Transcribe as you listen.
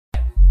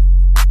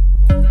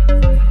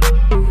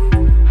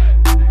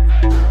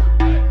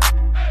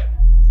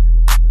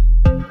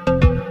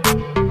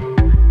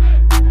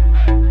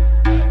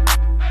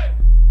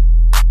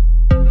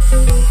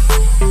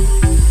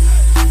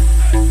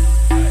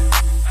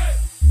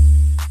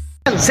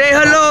Say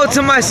hello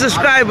to my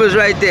subscribers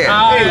right there.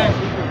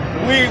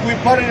 We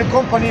part of the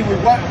company. We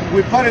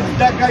part of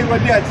that guy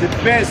right there. It's the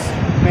best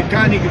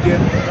mechanic there.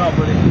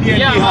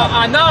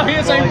 Yeah, now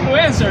he's an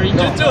influencer in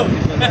YouTube.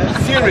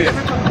 Serious.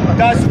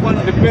 That's one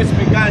of the best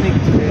mechanics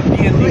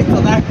D&D.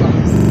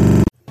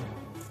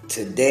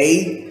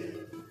 Today,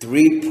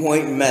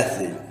 3-point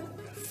method.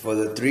 For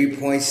the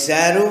 3-point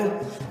saddle,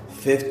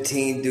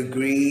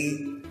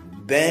 15-degree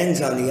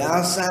bends on the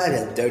outside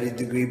and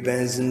 30-degree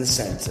bends in the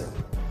center.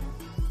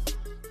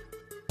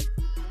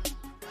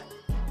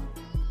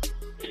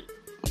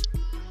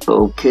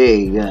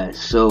 Okay guys,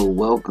 so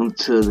welcome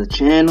to the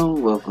channel,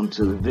 welcome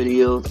to the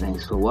video,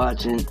 thanks for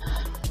watching.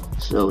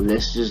 So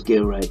let's just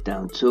get right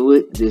down to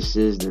it. This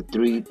is the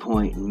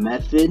 3-point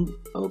method,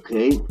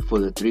 okay, for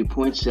the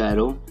 3-point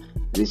saddle.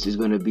 This is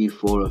going to be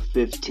for a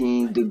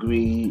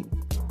 15-degree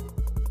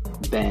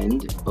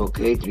bend,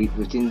 okay,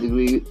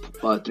 15-degree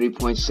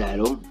 3-point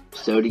saddle,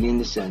 30 in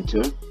the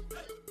center,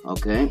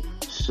 okay.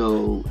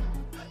 So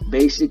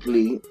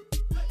basically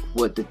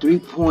what the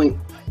 3-point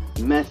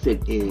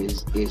method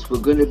is we're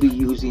going to be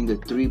using the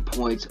 3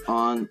 points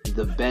on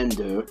the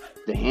bender,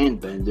 the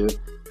hand bender,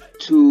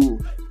 to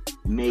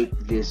make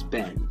this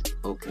bend,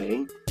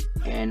 okay,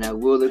 and I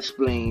will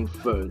explain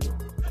further.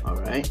 All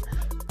right,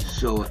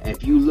 so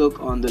if you look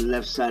on the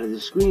left side of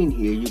the screen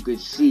here, you could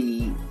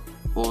see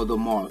all the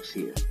marks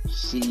here: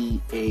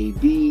 C, A,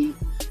 B,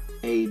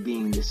 A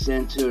being the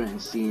center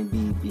and C and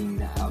B being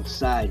the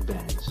outside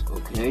bends,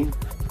 okay.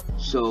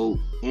 So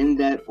in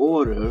that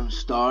order,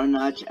 star,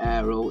 notch,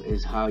 arrow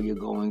is how you're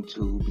going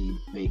to be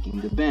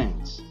making the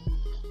bends,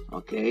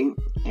 okay.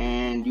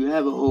 And you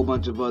have a whole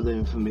bunch of other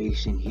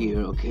information here,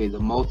 okay. The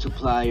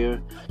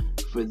multiplier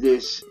for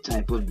this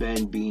type of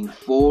bend being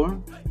 4,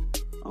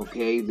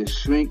 okay. The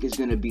shrink is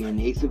going to be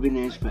 1/8 of an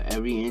inch for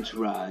every inch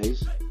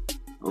rise,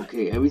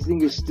 okay.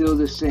 Everything is still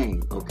the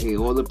same, okay.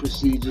 All the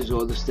procedures,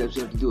 all the steps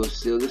you have to do are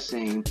still the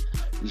same.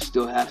 You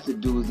still have to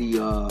do the,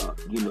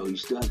 you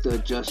still have to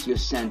adjust your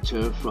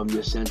center from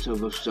your center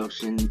of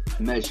obstruction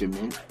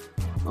measurement.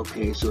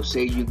 Okay, so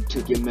say you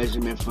took your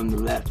measurement from the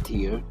left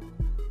here,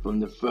 from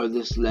the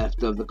furthest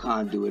left of the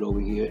conduit over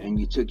here, and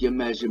you took your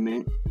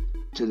measurement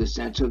to the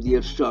center of the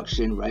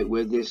obstruction, right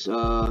where this,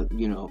 where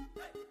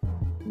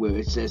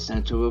it says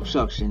center of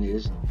obstruction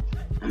is.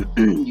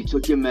 You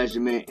took your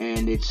measurement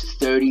and it's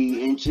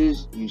 30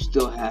 inches, you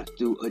still have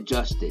to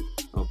adjust it,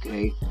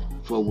 okay,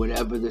 for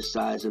whatever the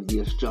size of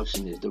the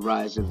obstruction is, the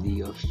rise of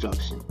the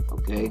obstruction,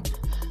 okay.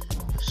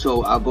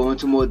 So I'll go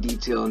into more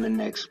detail in the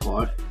next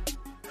part.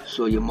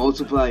 So your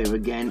multiplier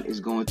again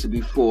is going to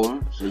be 4,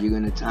 so you're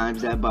going to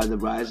times that by the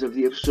rise of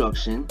the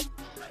obstruction,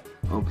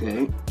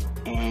 okay.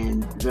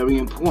 And very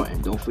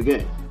important, don't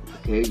forget,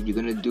 okay, you're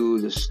going to do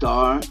the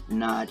star,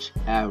 notch,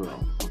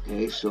 arrow,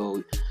 okay.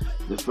 So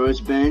the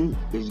first bend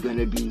is going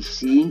to be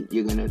C.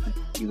 You're gonna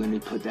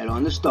put that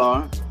on the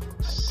star.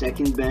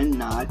 Second bend,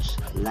 notch.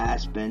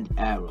 Last bend,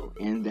 arrow,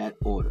 in that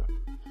order,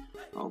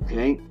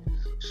 okay.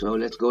 So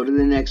let's go to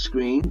the next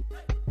screen,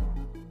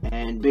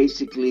 and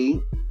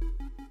basically,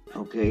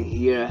 okay,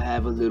 here I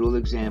have a little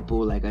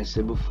example. Like I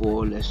said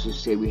before, let's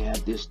just say we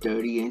have this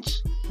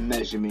 30-inch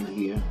measurement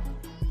here,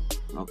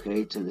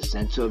 okay, to the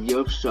center of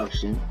your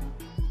obstruction,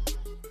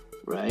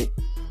 right.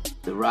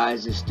 The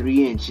rise is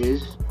 3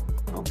 inches.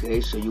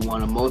 Okay, so you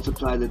want to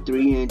multiply the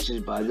 3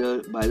 inches by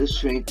the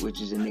shrink,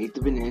 which is 1/8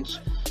 of an inch,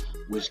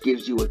 which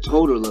gives you a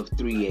total of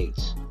 3/8.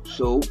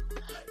 So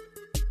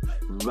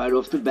right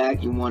off the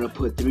bat, you want to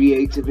put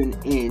 3/8 of an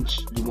inch.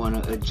 You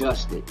want to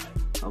adjust it,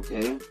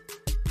 okay,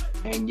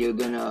 and you're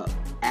gonna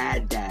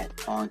add that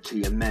onto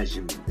your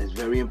measurement. That's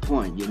very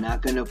important. You're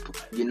not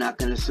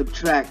gonna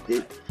subtract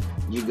it.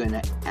 You're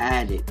gonna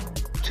add it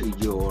to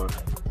your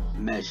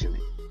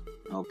measurement,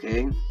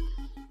 okay.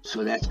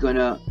 So that's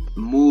gonna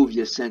move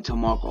your center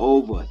mark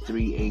over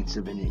 3/8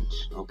 of an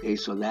inch, okay.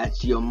 So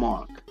that's your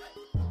mark.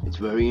 It's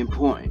very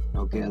important,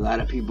 okay. A lot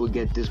of people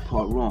get this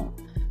part wrong.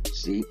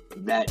 See,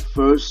 that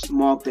first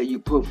mark that you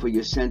put for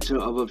your center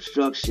of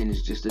obstruction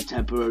is just a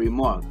temporary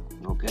mark,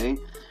 okay.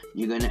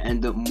 You're gonna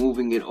end up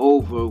moving it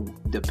over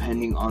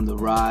depending on the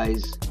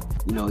rise,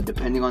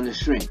 depending on the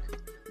shrink,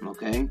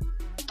 okay.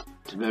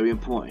 It's very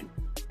important.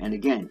 And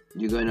again,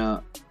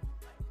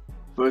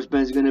 first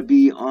bend is gonna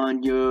be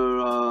on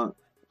your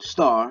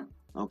star,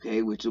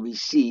 okay, which will be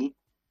C,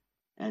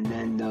 and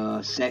then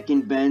the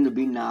second bend will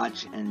be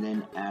notch, and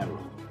then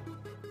arrow,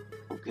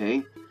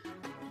 okay.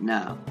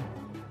 Now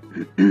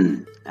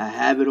I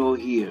have it all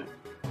here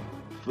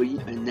for you,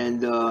 and then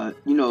the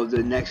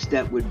next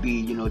step would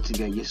be to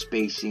get your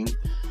spacing,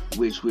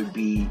 which would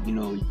be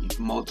you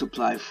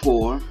multiply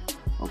 4,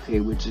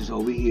 okay, which is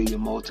over here. Your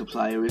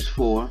multiplier is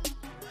 4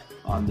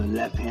 on the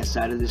left hand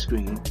side of the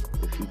screen.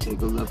 If you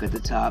take a look at the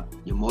top,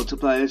 your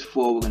multiplier is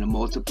 4. We're going to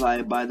multiply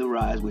it by the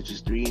rise, which is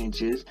 3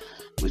 inches,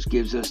 which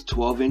gives us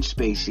 12-inch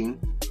spacing,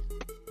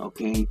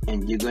 okay.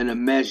 And you're going to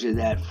measure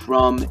that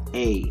from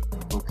A,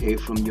 okay,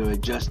 from your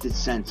adjusted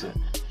center.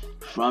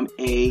 From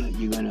A,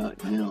 you're going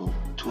to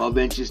 12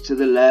 inches to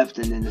the left,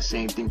 and then the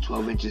same thing,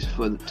 12 inches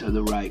to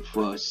the right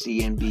for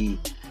C and B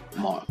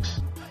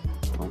marks,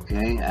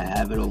 Okay, I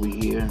have it over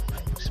here.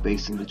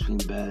 Spacing between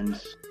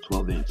bends,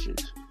 12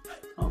 inches.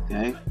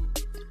 Okay,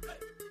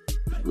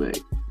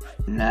 great.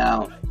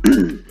 Now,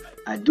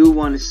 I do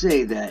want to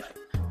say that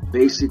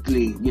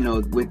basically,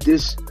 with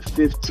this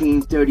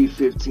 15, 30,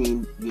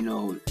 15,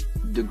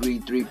 degree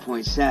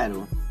 3-point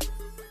saddle,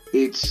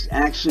 it's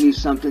actually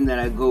something that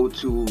I go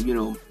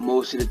to,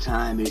 most of the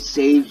time. It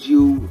saves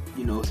you,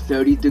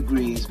 30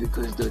 degrees,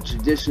 because the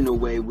traditional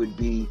way would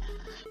be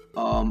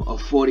a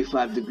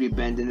 45 degree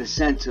bend in the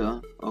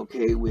center,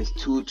 okay, with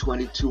two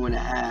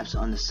 22.5s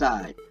on the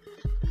side,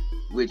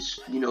 which,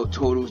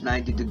 totals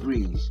 90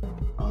 degrees,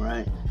 all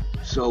right?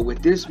 So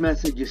with this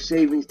method, you're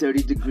saving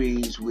 30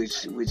 degrees,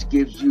 which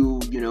gives you,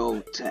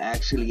 to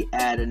actually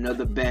add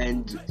another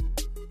bend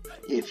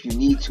if you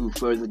need to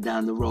further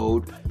down the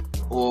road,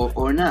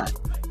 or not.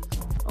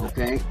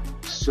 Okay,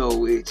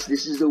 so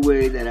this is the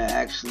way that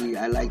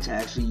I like to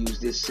actually use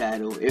this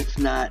saddle. If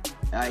not,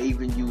 I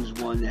even use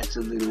one that's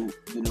a little,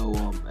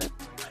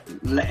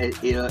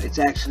 it's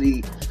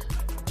actually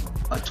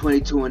a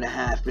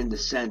 22.5 in the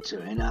center,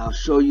 and I'll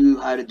show you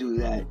how to do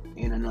that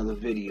in another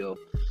video.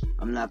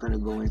 I'm not going to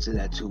go into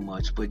that too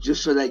much, but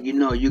just so that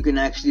you can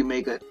actually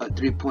make a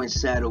 3-point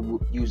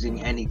saddle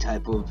using any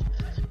type of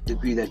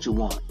degree that you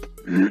want.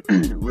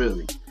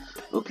 Really.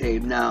 Okay,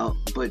 now,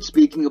 but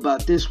speaking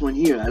about this one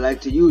here, I like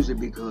to use it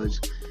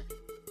because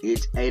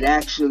it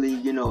actually,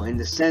 in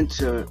the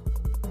center,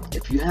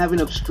 if you have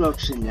an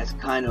obstruction that's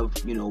kind of,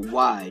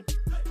 wide,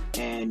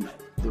 and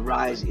the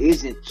rise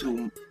isn't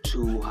too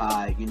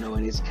high,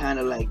 and it's kind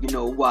of like,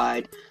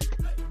 wide,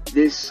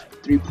 this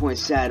 3-point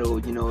saddle,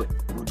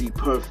 would be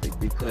perfect,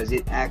 because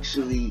it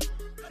actually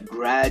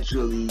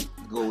gradually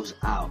goes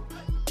out.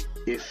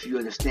 If you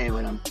understand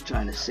what I'm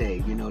trying to say,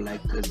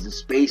 because the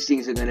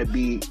spacings are going to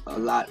be a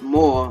lot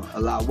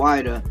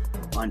wider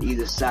on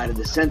either side of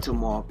the center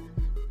mark.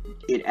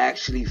 It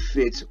actually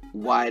fits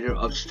wider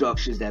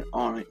obstructions that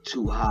aren't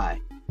too high,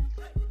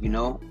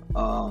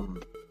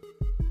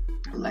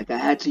 like I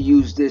had to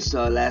use this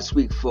last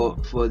week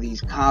for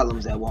these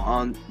columns that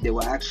they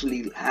were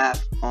actually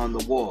half on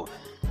the wall.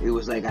 It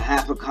was like a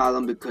half a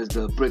column, because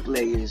the brick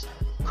layers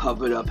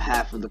covered up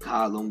half of the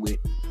column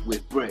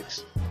with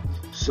bricks.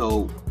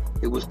 So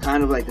it was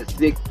kind of like a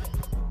thick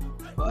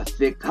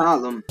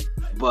column,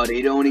 but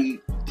it only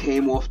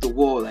came off the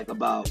wall like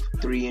about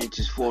 3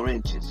 inches, 4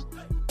 inches.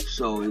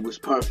 So it was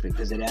perfect,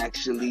 because it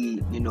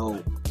actually,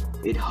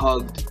 it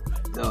hugged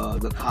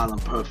the column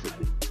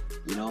perfectly,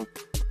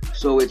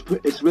 So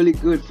it's really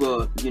good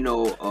for,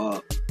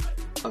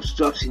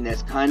 obstruction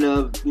that's kind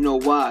of,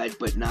 wide,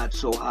 but not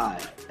so high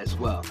as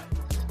well.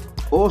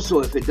 Also,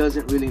 if it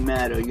doesn't really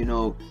matter,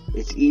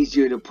 it's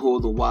easier to pull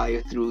the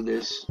wire through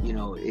this.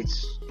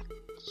 It's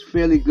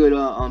fairly good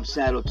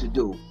saddle to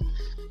do.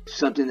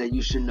 Something that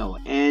you should know.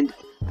 And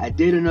I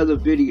did another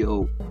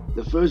video.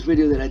 The first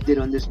video that I did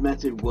on this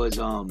method was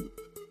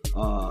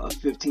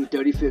 15,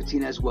 30,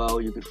 15 as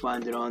well. You can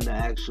find it on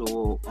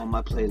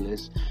my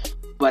playlist.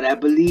 But I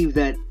believe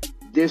that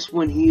this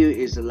one here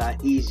is a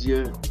lot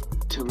easier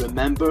to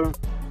remember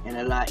and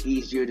a lot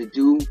easier to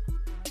do.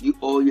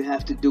 All you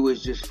have to do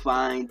is just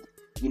find,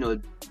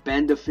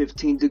 bend a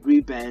 15 degree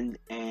bend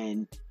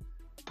and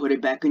put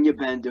it back in your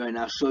bender, and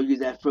I'll show you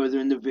that further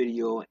in the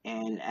video,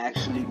 and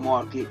actually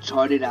mark it,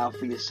 chart it out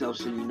for yourself,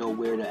 so you know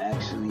where to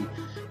actually,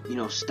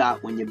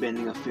 stop when you're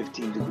bending a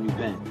 15 degree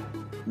bend.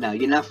 Now,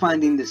 you're not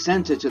finding the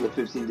center to the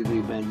 15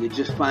 degree bend, you're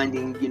just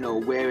finding,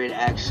 where it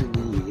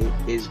actually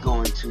is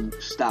going to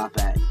stop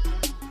at,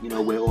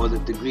 where all the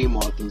degree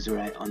markings are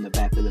at on the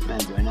back of the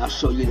bender, and I'll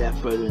show you that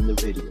further in the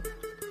video.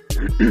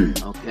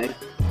 Okay,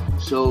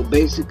 so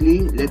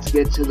basically, let's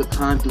get to the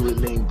conduit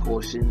laying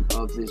portion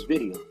of this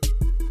video.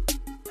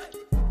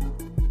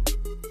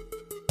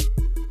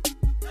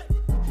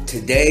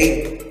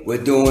 Today,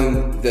 we're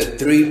doing the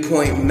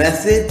 3-point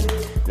method.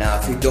 Now,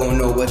 if you don't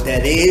know what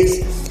that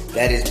is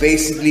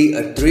basically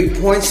a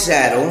 3-point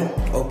saddle,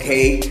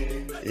 okay,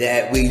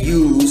 that we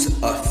use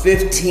a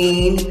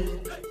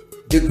 15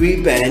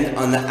 degree bend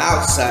on the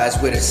outsides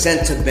with a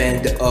center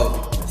bend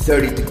of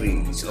 30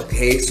 degrees,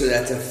 okay? So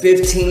that's a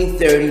 15,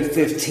 30,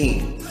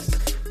 15.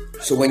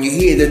 So when you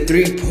hear the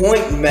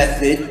 3-point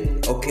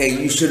method, okay,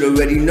 you should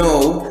already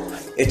know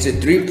it's a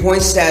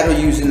 3-point saddle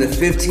using the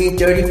 15,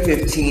 30,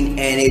 15,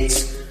 and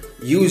it's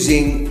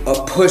using a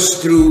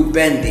push-through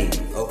bending,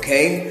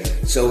 okay?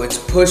 So it's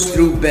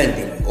push-through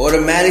bending.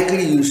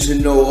 Automatically, you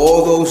should know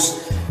all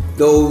those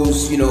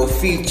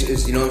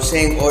features,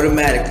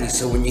 automatically.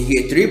 So when you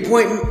hear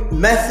 3-point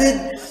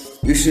method,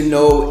 you should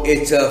know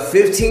it's a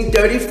 15,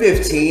 30,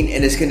 15,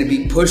 and it's going to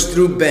be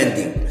push-through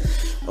bending,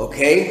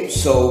 okay?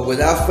 So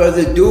without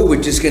further ado,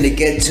 we're just going to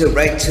get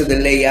right to the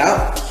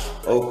layout,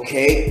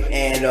 okay?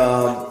 And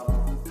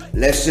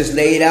let's just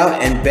lay it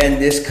out and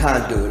bend this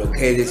conduit,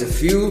 okay?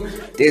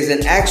 There's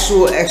an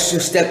actual extra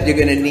step you're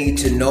gonna need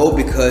to know,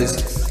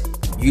 because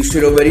you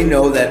should already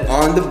know that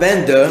on the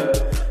bender,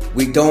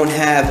 we don't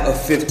have a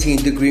 15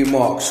 degree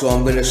mark. So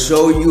I'm gonna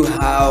show you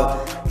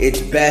how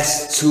it's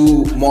best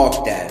to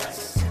mark that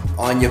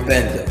on your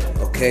bender,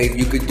 okay?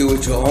 You could do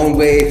it your own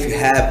way if you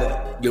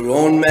have your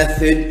own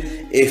method.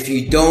 If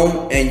you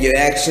don't and you're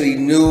actually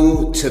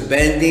new to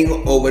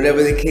bending or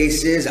whatever the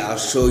case is, I'll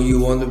show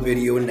you on the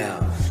video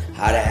now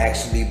how to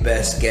actually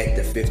best get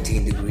the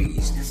 15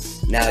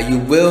 degrees. Now you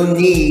will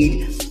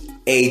need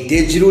a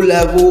digital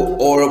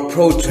level or a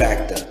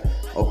protractor,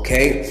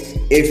 okay?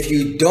 If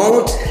you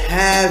don't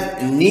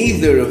have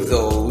neither of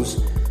those,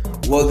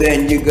 well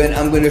then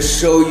I'm gonna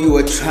show you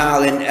a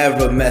trial and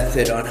error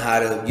method on how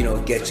to,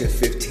 get your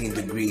 15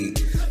 degree,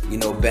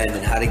 bend,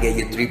 and how to get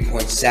your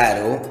 3-point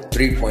saddle,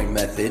 3-point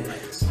method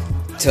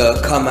to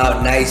come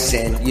out nice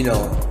and,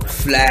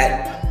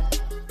 flat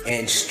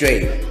and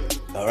straight,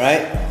 all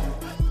right?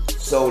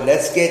 So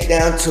let's get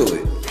down to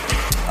it.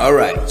 All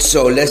right,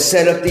 so let's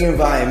set up the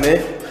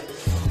environment.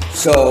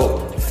 So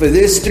for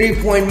this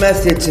 3-point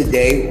method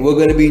today, we're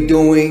gonna be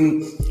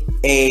doing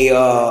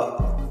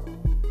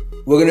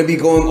we're gonna be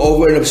going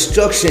over an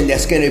obstruction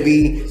that's gonna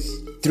be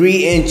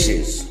 3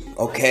 inches,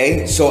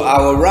 okay? So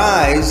our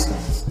rise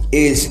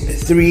is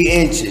 3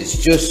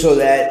 inches, just so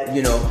that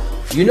you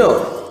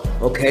know,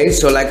 okay?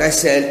 So like I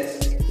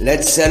said,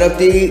 let's set up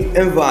the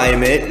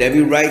environment. Let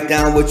me write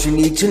down what you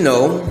need to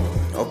know,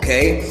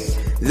 okay?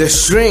 The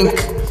shrink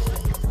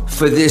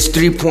for this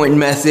 3-point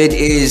method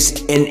is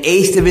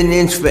 1/8 of an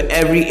inch for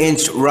every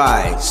inch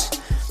rise.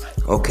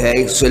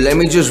 Okay, so let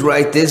me just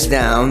write this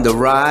down. The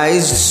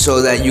rise,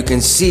 so that you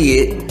can see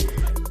it,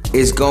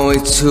 is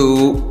going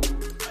to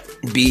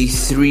be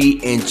 3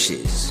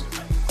 inches.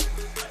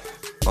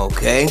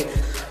 Okay,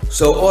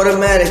 so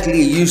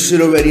automatically you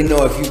should already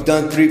know, if you've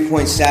done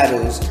 3-point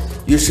saddles,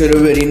 you should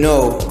already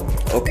know,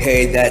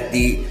 okay, that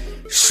the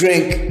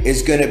shrink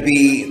is going to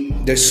be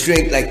the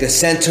shrink, like the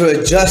center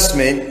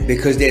adjustment,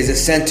 because there's a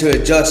center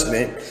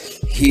adjustment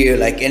here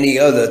like any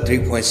other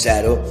 3-point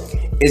saddle,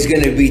 is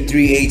going to be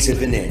 3/8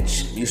 of an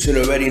inch. You should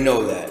already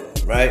know that,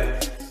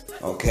 right?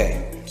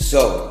 Okay,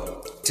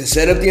 so to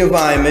set up the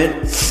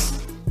environment,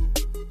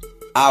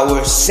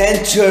 our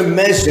center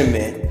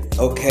measurement,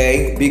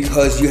 okay,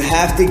 because you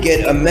have to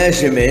get a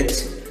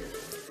measurement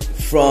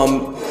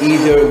from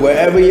either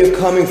wherever you're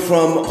coming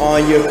from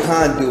on your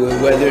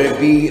conduit, whether it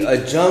be a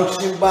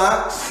junction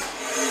box,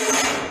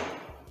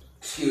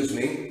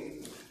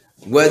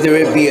 whether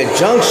it be a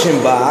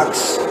junction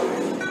box,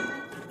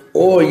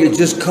 or you're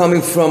just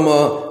coming from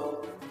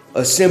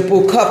a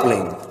simple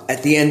coupling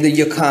at the end of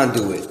your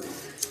conduit,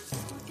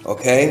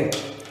 okay?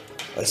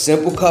 A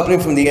simple coupling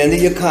from the end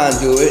of your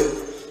conduit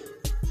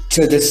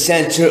to the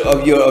center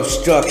of your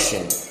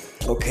obstruction,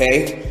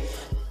 okay?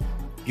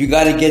 You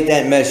gotta get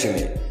that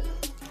measurement,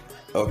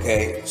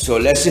 okay? So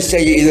let's just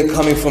say you're either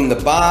coming from the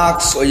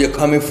box or you're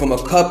coming from a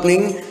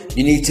coupling.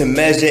 You need to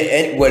measure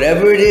it,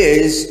 whatever it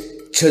is,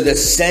 to the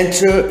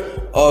center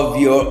of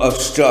your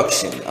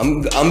obstruction.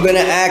 I'm gonna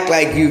act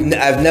like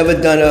I've never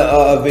done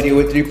a video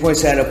with 3-point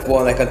saddle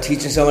before, like I'm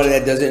teaching somebody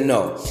that doesn't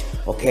know.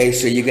 Okay,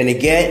 so you're gonna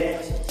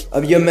get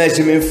your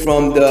measurement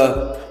from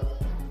the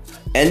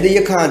end of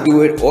your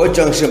conduit or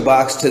junction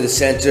box to the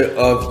center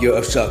of your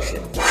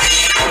obstruction.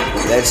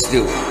 Let's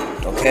do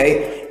it,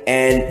 okay?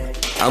 And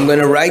I'm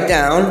gonna write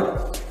down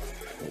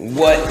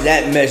what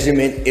that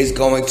measurement is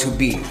going to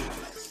be.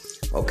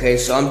 Okay,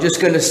 so I'm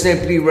just gonna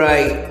simply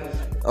write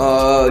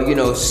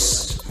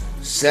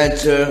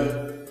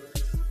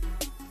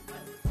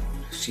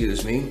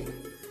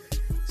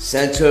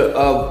center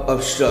of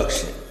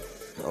obstruction,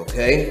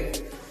 okay?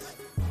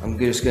 I'm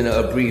just gonna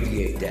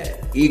abbreviate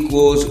that.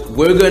 Equals,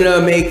 we're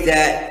gonna make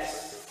that,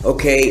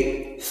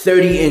 okay,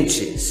 30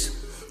 inches.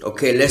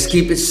 Okay, let's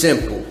keep it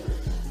simple.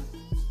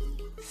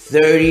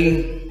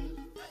 30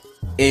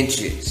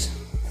 inches,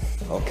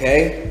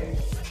 okay?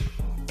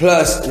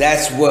 Plus,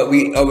 that's what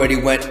we already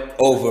went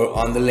over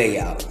on the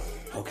layout.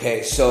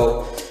 Okay,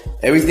 so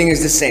everything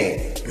is the same.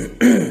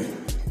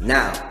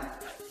 Now,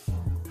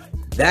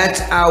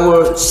 that's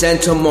our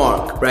center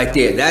mark right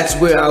there. That's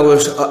where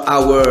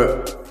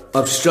our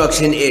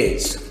obstruction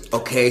is.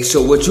 Okay,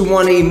 so what you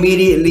want to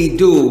immediately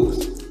do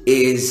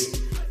is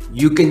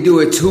you can do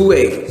it 2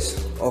 ways.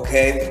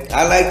 Okay,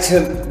 I like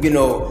to,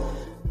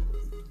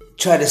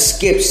 try to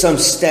skip some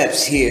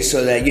steps here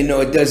so that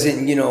it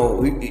doesn't,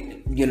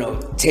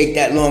 take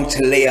that long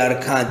to lay out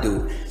a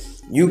conduit.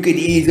 You could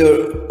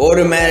either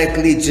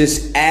automatically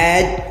just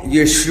add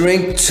your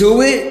shrink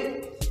to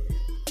it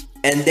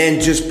and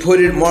then just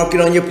mark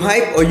it on your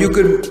pipe, or you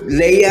could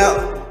lay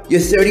out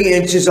your 30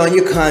 inches on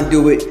your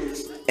conduit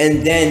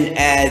and then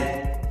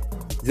add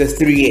the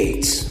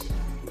 3/8.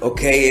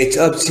 Okay, it's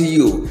up to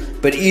you.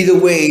 But either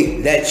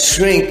way, that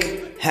shrink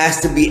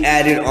has to be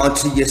added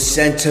onto your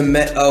center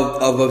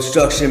of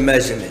obstruction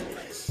measurement.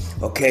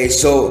 Okay,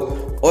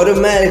 so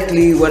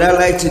automatically what I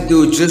like to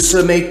do, just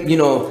to make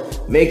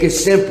it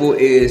simple,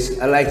 is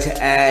I like to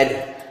add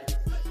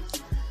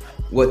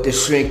what the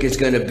shrink is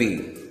gonna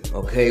be,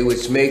 okay,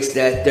 which makes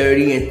that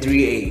 30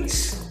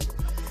 3/8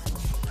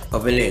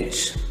 of an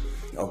inch,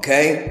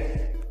 okay?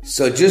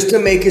 So just to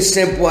make it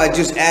simple, I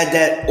just add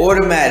that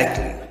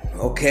automatically,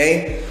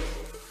 okay?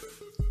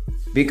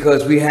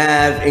 Because we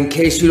have, in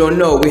case you don't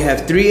know, we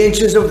have 3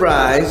 inches of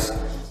rise,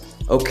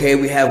 okay?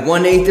 We have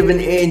 1/8 of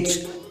an inch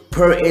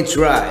per inch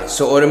rise.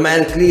 So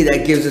automatically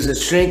that gives us a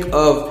shrink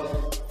of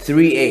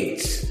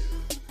 3/8.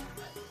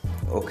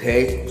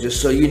 Okay,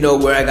 just so you know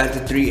where I got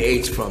the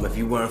 3/8 from if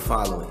you weren't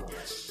following.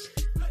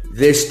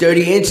 This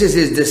 30 inches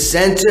is the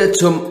center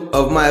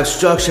of my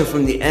obstruction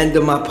from the end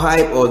of my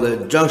pipe or the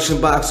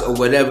junction box or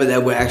whatever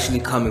that we're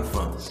actually coming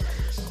from.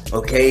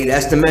 Okay,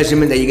 that's the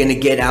measurement that you're gonna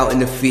get out in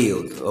the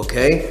field,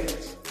 okay?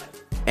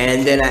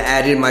 And then I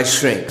added my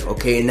shrink,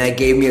 okay? And that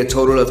gave me a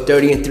total of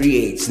 30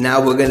 3/8.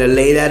 Now we're gonna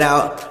lay that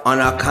out on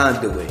our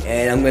conduit.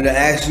 And I'm gonna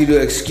ask you to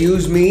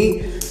excuse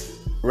me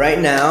right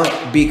now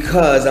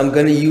because I'm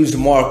gonna use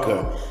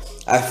marker.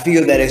 I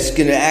feel that it's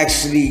gonna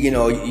actually,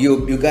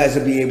 you guys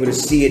will be able to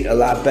see it a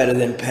lot better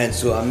than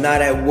pencil. I'm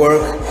not at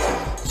work,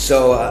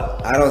 so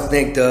I don't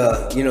think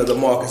the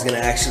marker's gonna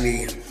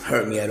actually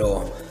hurt me at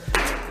all.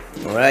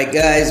 All right,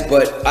 guys,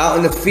 but out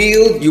in the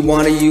field, you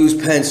wanna use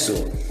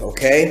pencil,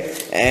 okay?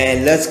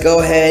 And let's go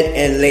ahead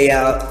and lay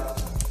out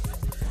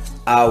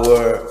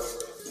our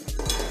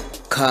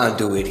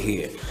conduit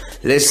here.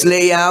 Let's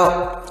lay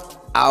out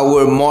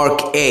our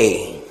Mark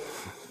A,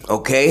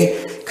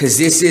 okay? Because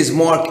this is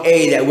Mark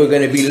A that we're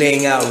going to be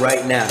laying out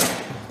right now.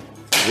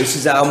 This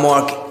is our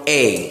Mark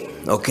A,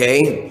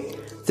 okay?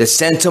 The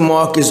center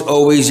mark is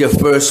always your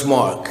first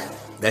mark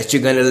that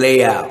you're going to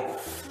lay out.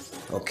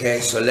 Okay,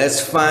 so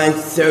let's find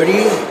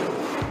 30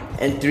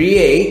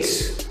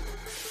 3/8,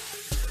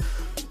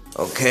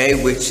 okay,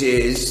 which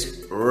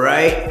is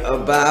right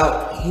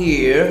about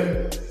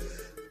here.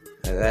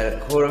 I got a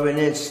 1/4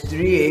 inch,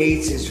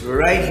 3/8 is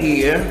right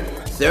here,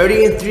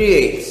 30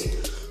 3/8.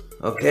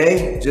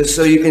 Okay, just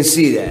so you can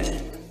see that.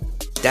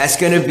 That's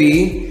gonna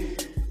be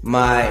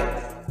my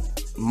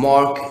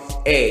Mark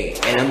A.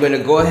 And I'm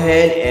gonna go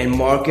ahead and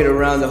mark it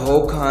around the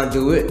whole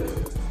conduit.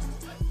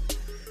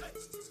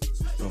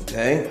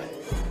 Okay,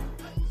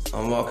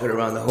 I'll mark it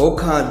around the whole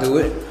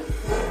conduit.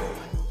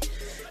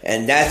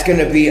 And that's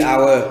gonna be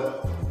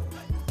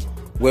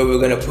where we're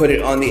gonna put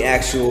it on the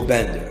actual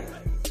bender.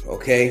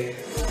 Okay,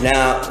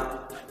 now,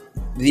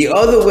 the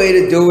other way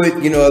to do it,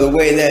 the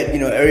way that,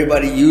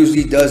 everybody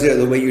usually does it, or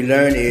the way you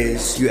learn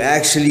is you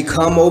actually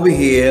come over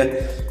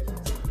here,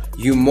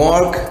 you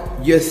mark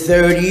your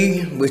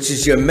 30, which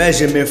is your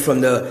measurement from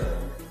the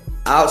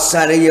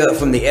outside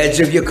from the edge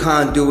of your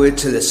conduit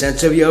to the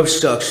center of your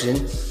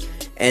obstruction,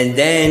 and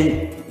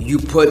then you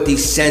put the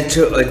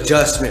center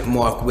adjustment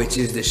mark, which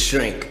is the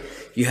shrink.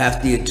 You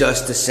have to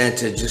adjust the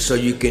center just so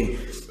you can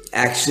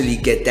actually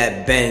get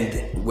that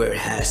bend where it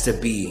has to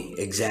be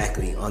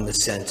exactly on the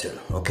center,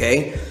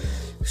 okay?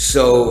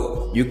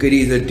 So you could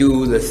either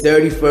do the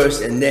 30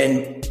 first and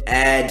then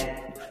add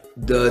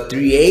the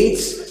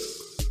 3/8,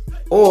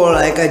 or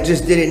like I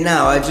just did it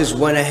now, I just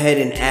went ahead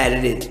and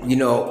added it,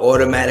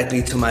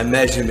 automatically to my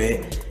measurement,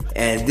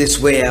 and this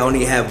way I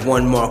only have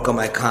one mark on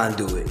my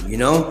conduit,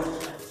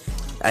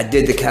 I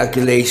did the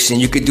calculation.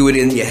 You could do it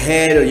in your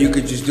head, or you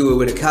could just do it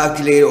with a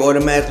calculator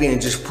automatically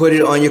and just put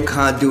it on your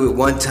conduit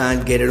one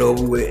time, get it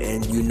over with,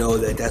 and you know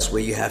that that's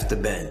where you have to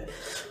bend.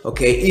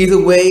 Okay, either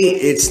way,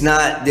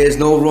 there's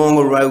no wrong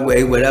or right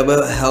way.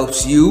 Whatever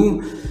helps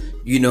you,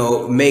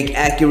 make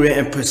accurate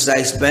and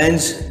precise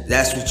bends,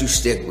 that's what you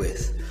stick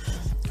with.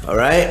 All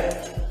right?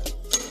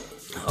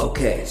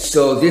 Okay,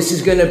 so this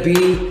is gonna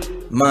be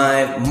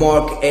my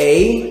Mark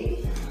A,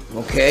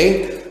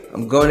 okay?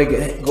 I'm gonna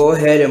go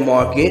ahead and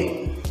mark it.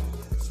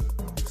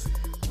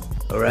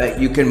 All right,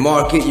 you can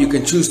mark it. You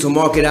can choose to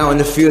mark it out in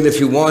the field if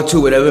you want to,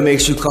 whatever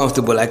makes you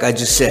comfortable, like I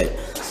just said.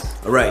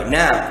 All right,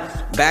 now,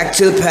 back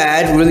to the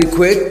pad really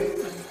quick.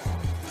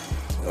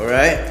 All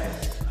right,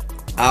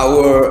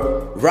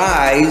 our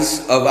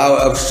rise of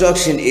our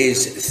obstruction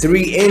is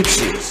 3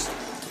 inches.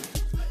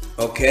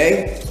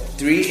 Okay,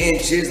 3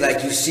 inches,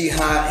 like you see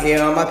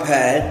here on my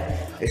pad,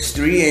 it's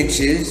 3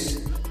 inches.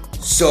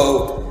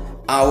 So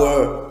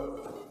our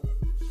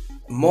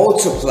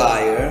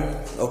multiplier,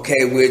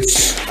 okay, which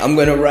I'm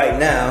gonna write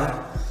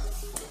now.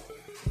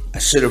 I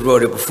should have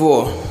wrote it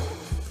before.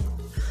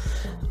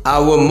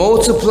 Our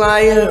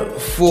multiplier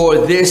for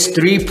this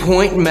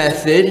 3-point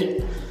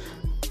method,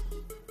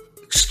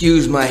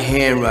 excuse my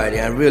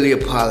handwriting, I really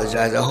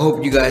apologize. I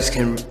hope you guys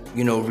can,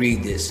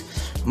 read this.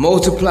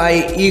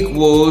 Multiplier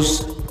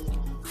equals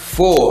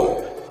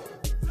 4.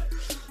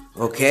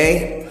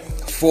 Okay,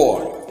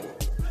 4.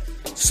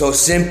 So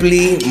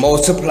simply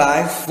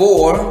multiply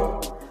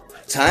 4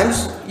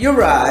 times your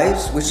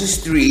rise, which is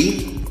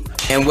 3,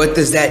 and what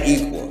does that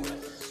equal?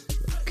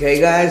 Okay,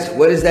 guys,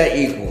 what does that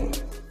equal?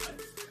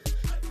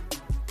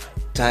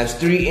 Times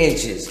 3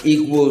 inches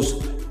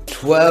equals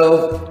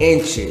 12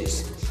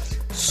 inches.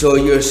 So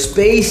your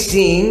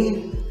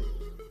spacing,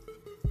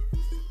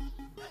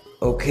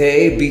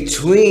 okay,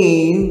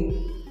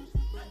 between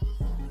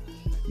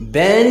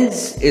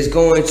bends is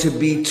going to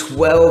be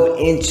 12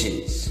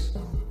 inches.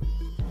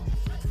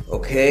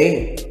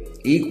 Okay,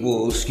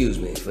 equals, excuse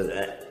me for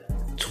that,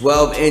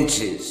 12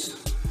 inches.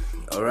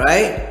 All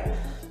right,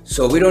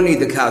 so we don't need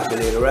the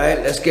calculator, right?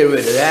 Let's get rid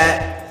of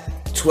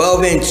that.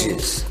 12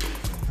 inches.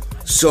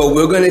 So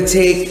we're gonna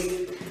take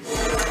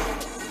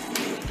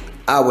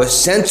our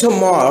center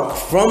mark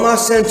from our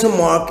center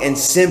mark and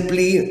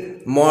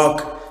simply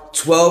mark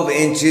 12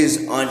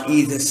 inches on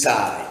either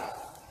side.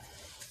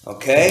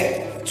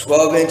 Okay?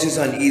 12 inches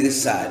on either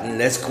side. And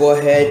let's go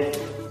ahead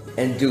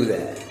and do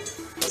that.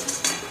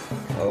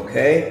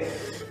 Okay?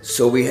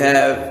 So we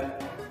have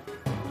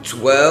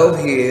 12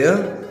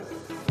 here.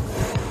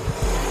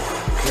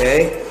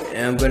 Okay?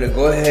 And I'm going to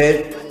go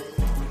ahead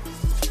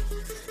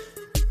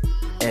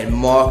and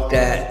mark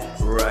that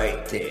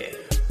right there.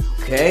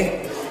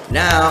 Okay?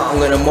 Now I'm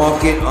going to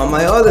mark it on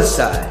my other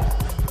side.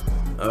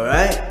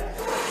 Alright?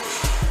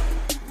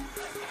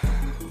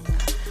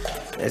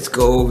 Let's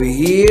go over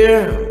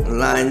here,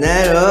 line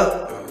that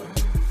up.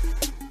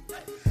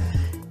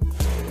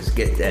 Let's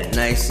get that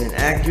nice and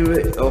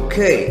accurate.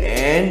 Okay,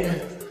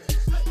 and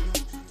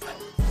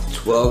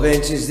 12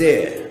 inches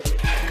there.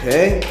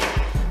 Okay,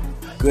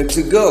 good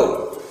to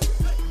go.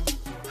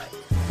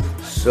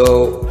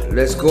 So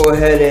let's go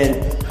ahead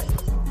and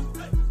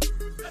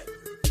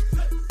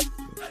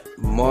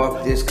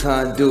mark this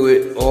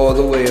conduit all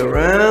the way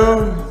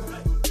around.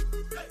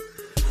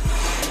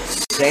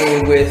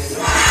 Same with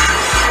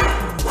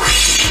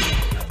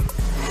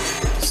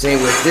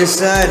this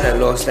side. I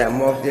lost that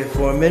mark there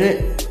for a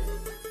minute.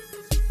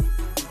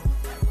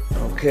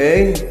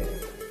 Okay.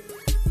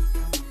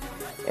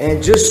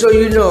 And just so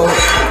you know,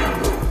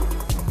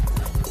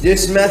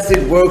 this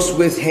method works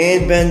with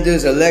hand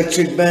benders,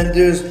 electric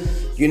benders,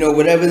 you know,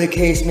 whatever the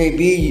case may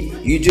be.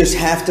 You just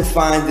have to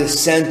find the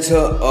center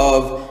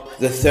of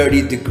the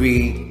 30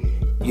 degree,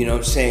 you know what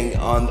I'm saying,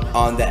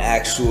 on the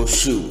actual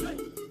shoe.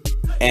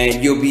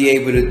 And you'll be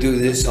able to do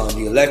this on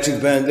the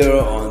electric bender,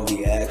 on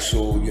the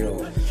actual, you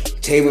know,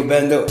 table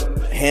bender,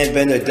 hand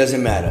bender, it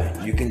doesn't matter.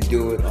 You can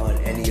do it on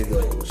any of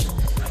those.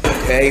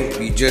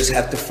 Okay, you just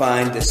have to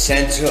find the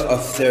center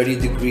of 30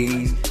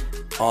 degrees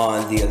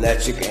on the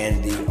electric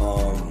and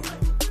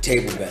the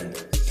table bender.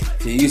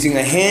 If you're using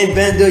a hand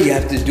bender, you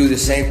have to do the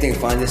same thing,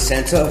 find the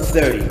center of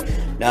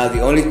 30. Now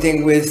the only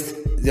thing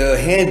with the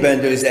hand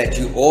bender is that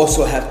you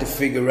also have to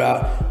figure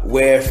out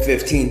where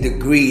 15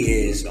 degree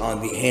is on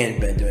the hand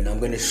bender, and I'm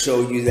going to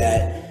show you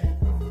that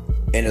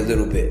in a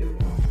little bit.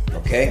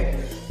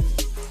 Okay,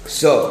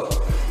 so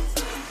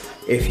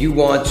if you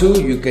want to,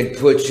 you can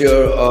put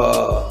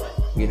your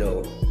you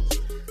know,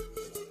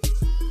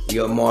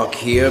 your mark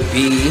here,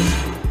 B,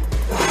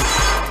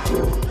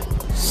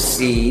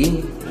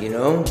 C, you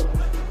know.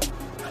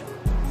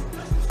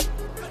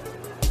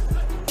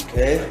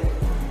 Okay.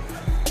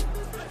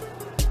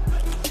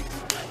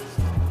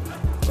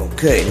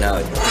 Okay, now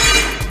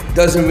it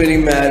doesn't really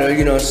matter,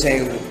 you know what I'm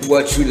saying,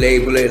 what you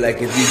label it.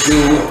 Like if you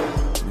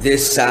do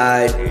this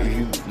side,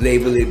 you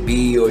label it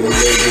B, or you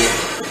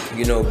label,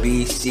 you know,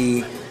 B,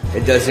 C.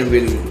 It doesn't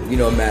really, you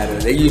know, matter.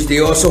 They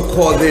also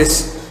call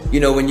this, you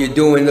know, when you're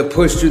doing the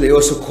push through, they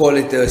also call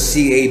it the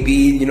CAB,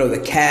 you know, the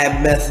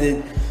cab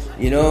method,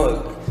 you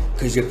know,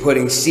 because you're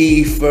putting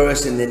C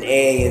first and then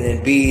A and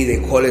then B.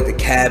 They call it the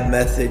cab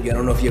method. I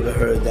don't know if you ever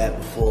heard that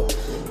before,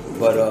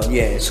 but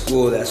yeah, in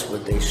school that's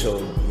what they showed,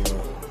 you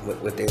know,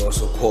 what they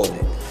also called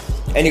it.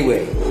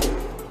 Anyway,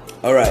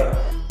 all right.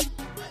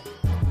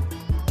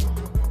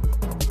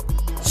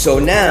 So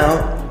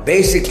now,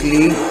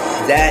 basically,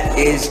 that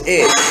is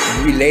it.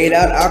 We laid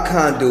out our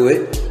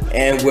conduit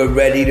and we're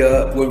ready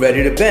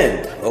to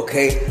bend.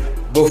 Okay.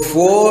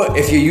 Before,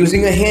 if you're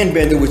using a hand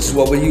bender, which is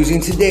what we're using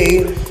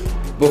today,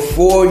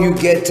 before you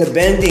get to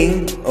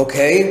bending,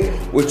 okay,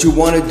 what you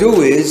want to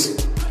do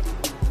is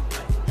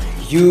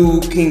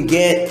you can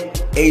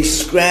get a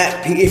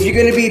scrap piece. If you're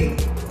gonna be,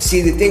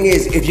 see, the thing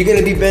is, if you're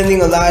gonna be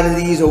bending a lot of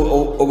these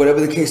or whatever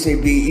the case may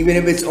be, even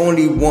if it's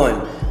only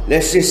one,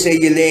 let's just say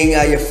you're laying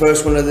out your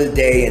first one of the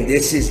day and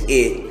this is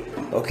it.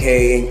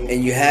 Okay,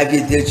 and you have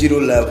your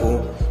digital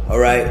level, all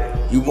right?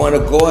 You want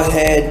to go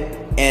ahead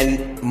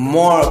and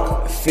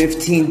mark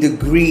 15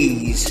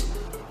 degrees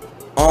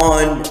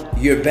on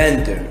your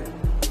bender,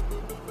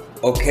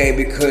 okay?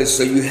 Because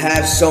so you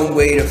have some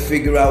way to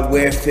figure out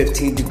where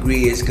 15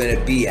 degree is going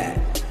to be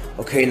at.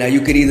 Okay, now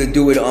you could either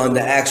do it on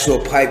the actual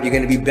pipe you're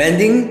going to be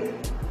bending,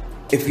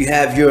 if you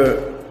have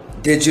your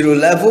digital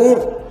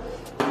level,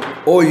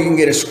 or you can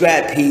get a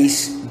scrap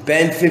piece,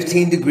 bend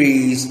 15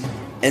 degrees,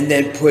 and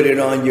then put it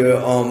on your,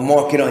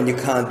 mark it on your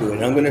conduit.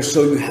 And I'm gonna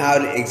show you how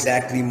to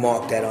exactly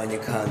mark that on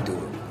your conduit,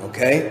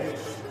 okay?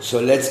 So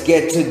let's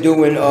get to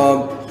doing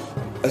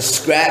a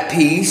scrap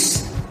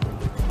piece,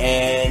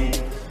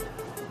 and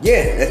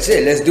yeah, that's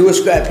it. Let's do a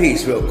scrap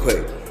piece real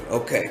quick,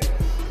 okay?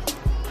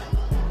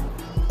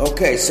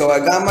 Okay, so I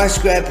got my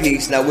scrap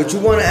piece. Now what you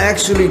wanna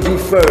actually do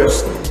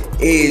first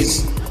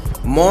is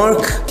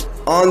mark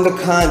on the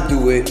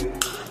conduit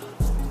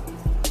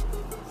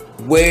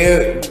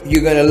where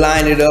you're gonna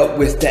line it up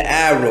with the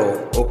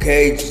arrow,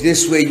 okay?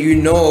 This way you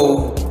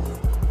know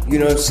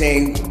what I'm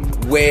saying,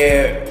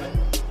 where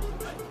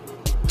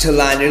to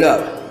line it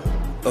up,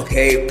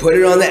 okay? Put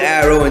it on the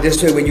arrow, and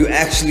this way when you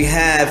actually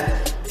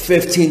have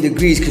 15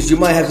 degrees, because you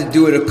might have to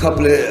do it a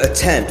couple of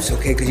attempts,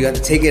 okay? Because you have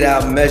to take it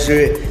out, measure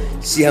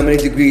it, see how many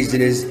degrees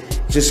it is.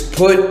 Just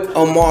put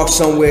a mark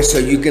somewhere so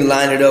you can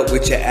line it up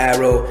with your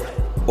arrow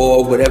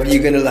or whatever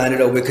you're gonna line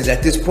it up with, because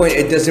at this point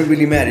it doesn't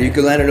really matter. You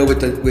can line it up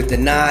with the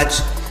notch,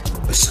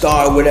 a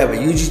star, whatever.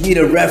 You just need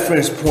a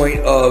reference point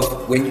of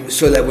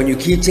so that when you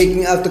keep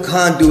taking out the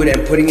conduit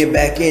and putting it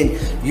back in,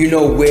 you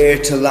know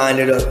where to line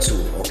it up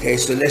to. Okay,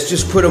 so let's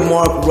just put a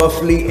mark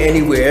roughly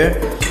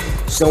anywhere,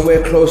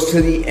 somewhere close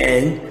to the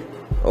end.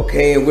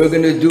 Okay, and we're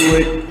gonna do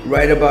it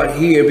right about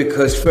here,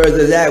 because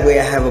further that way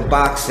I have a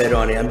box set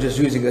on it. I'm just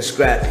using a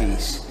scrap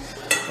piece.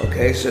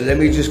 Okay, so let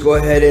me just go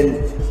ahead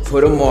and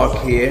put a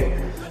mark here.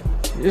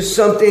 Just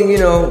something, you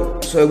know,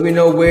 so we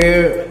know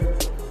where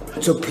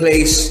to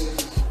place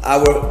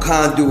our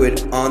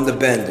conduit on the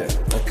bender,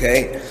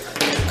 okay?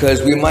 Because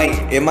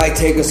it might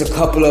take us a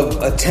couple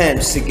of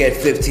attempts to get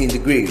 15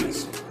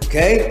 degrees,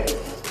 okay?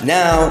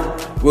 Now,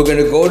 we're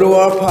gonna go to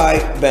our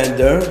pipe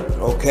bender,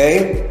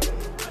 okay?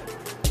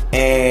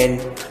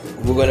 And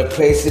we're gonna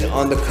place it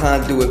on the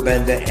conduit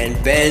bender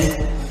and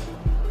bend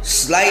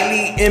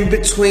slightly in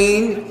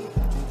between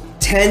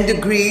 10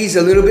 degrees,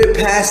 a little bit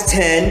past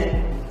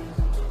 10,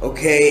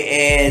 okay,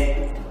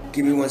 and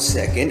give me 1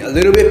 second, a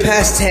little bit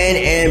past 10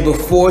 and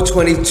before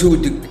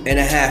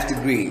 22.5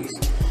 degrees,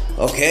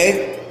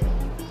 okay?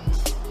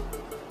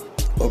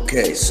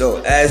 Okay,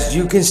 so as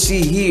you can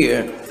see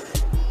here,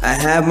 I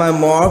have my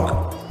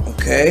mark,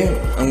 okay?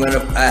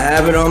 I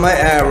have it on my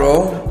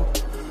arrow,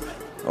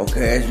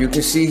 okay, as you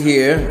can see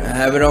here, I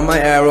have it on my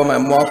arrow, my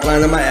mark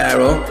line on my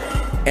arrow,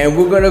 and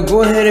we're gonna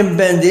go ahead and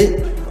bend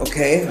it,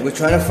 okay? We're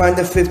trying to find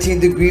the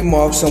 15-degree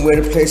mark, somewhere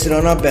to place it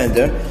on our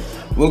bender.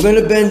 We're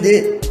gonna bend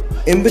it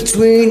in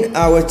between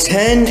our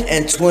 10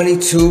 and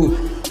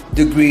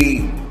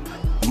 22-degree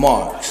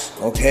marks,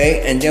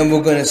 okay? And then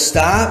we're gonna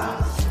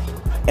stop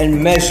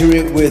and measure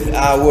it with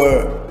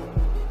our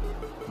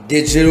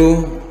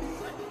digital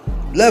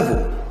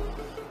level.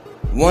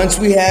 Once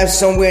we have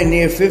somewhere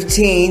near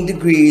 15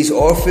 degrees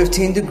or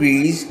 15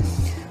 degrees,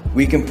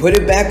 we can put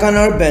it back on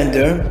our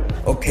bender,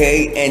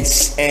 okay,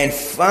 and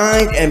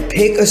find and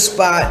pick a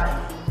spot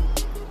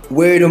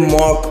where to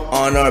mark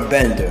on our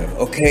bender,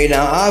 okay?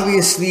 Now,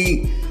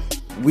 obviously,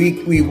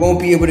 we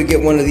won't be able to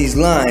get one of these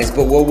lines,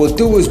 but what we'll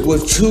do is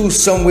we'll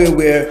choose somewhere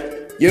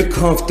where you're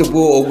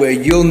comfortable, or where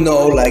you'll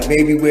know, like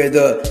maybe where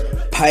the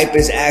pipe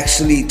is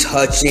actually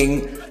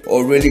touching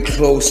or really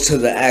close to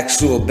the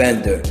actual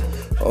bender.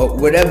 Or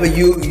whatever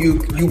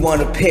you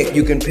want to pick,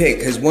 you can pick,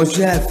 because once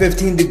you have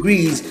 15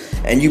 degrees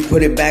and you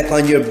put it back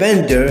on your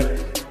bender,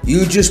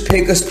 you just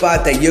pick a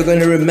spot that you're going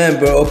to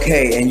remember,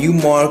 okay, and you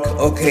mark,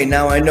 okay,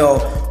 now I know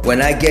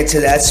when I get to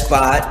that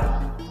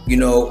spot, you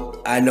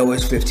know, I know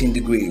it's 15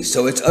 degrees.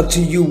 So it's up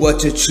to you what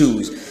to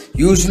choose.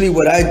 Usually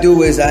what I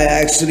do is I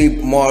actually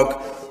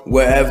mark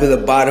wherever the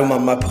bottom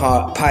of my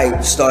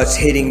pipe starts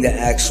hitting the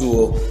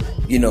actual,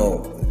 you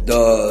know,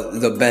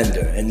 the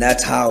bender. And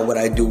that's what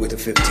I do with the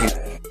 15.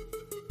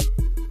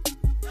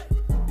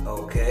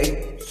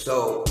 Okay,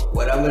 so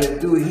what I'm going to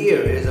do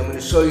here is I'm going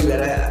to show you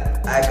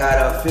that I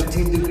got a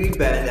 15-degree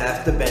bend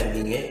after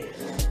bending it,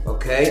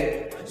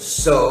 okay?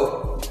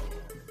 So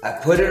I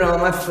put it on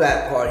my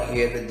flat part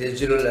here, the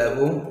digital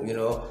level, you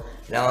know.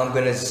 Now I'm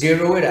going to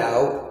zero it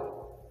out,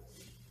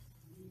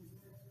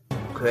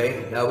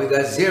 okay? Now we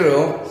got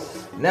 0.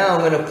 Now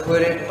I'm going to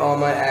put it on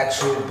my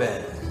actual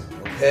bend,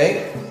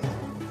 okay?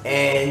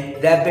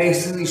 And that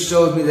basically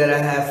shows me that I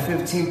have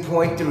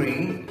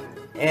 15.3,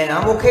 and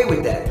I'm okay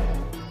with that.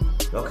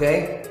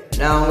 Okay,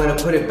 now I'm gonna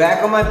put it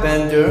back on my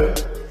bender,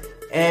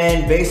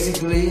 and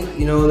basically,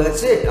 you know,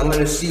 that's it. I'm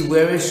gonna see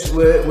where it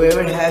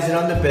has it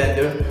on the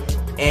bender,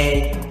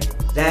 and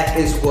that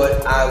is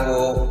what I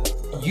will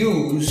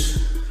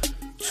use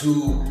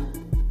to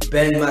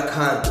bend my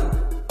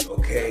conduit.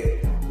 Okay,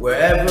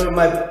 wherever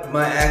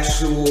my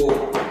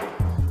actual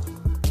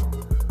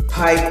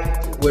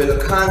pipe, where the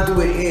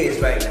conduit is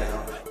right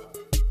now,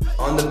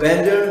 on the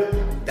bender,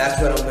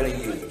 that's what I'm gonna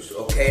use.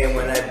 Okay, and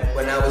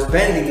when I was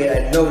bending it,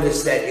 I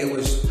noticed that it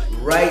was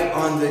right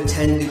on the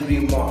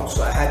 10-degree mark,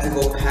 so I had to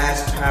go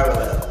past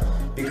parallel,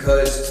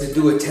 because to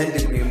do a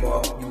 10-degree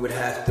mark, you would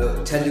have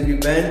to 10-degree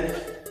bend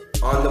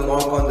on the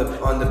mark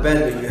on the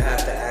bender. You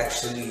have to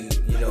actually,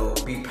 you know,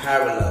 be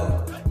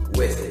parallel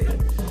with it.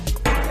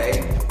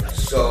 Okay,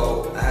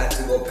 so I had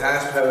to go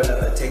past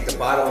parallel and take the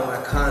bottom of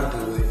my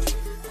conduit.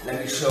 Let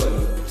me show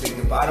you. Take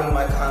the bottom of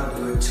my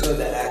conduit to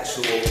the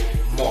actual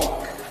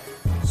mark.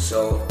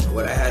 So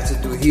what I had to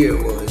do here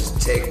was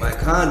take my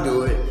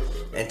conduit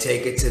and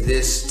take it to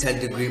this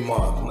 10-degree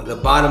mark. The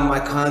bottom of my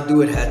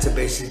conduit had to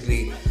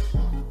basically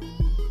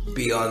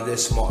be on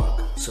this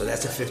mark. So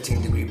that's a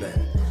 15-degree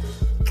bend.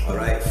 All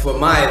right, for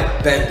my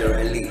bender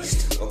at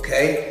least,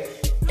 okay?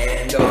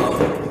 And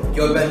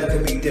your bender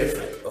could be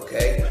different,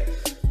 okay?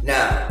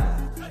 Now,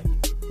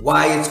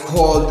 why it's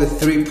called the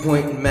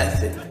 3-point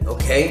method,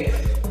 okay?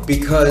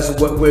 Because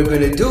what we're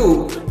gonna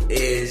do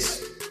is,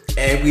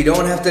 and we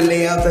don't have to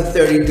lay out the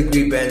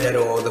 30-degree bend at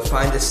all to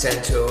find the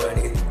center or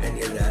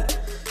any of that.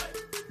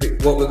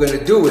 But what we're going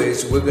to do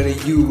is we're going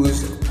to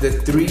use the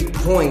 3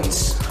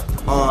 points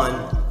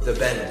on the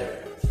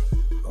bender,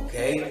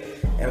 okay?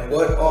 And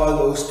what are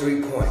those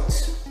 3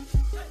 points,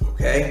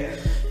 okay?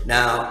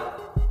 Now,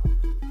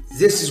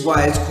 this is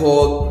why it's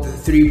called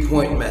the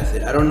 3-point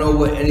method. I don't know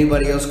what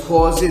anybody else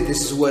calls it.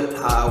 This is what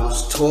I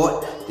was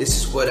taught. This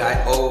is what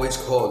I always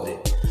called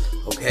it.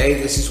 Okay,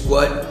 this is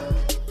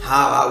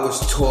how I was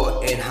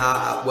taught and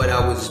what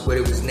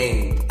it was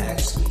named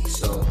actually.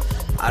 So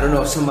I don't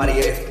know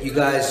if you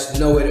guys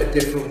know it a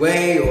different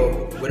way or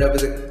whatever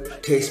the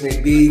case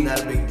may be.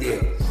 Not a big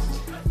deal.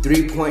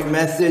 3-point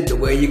method, the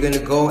way you're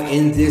gonna go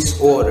in this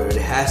order. It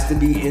has to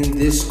be in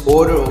this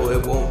order or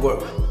it won't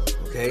work.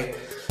 Okay,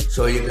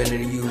 so you're gonna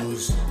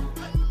use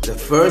the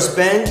first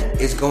bend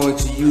is going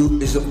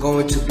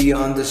to be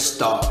on the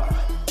star.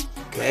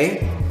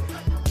 Okay,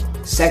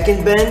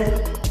 second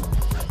bend,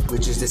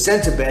 which is the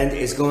center bend,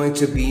 is going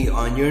to be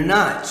on your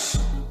notch.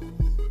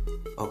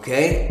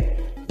 Okay,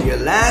 your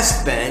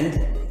last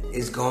bend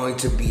is going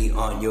to be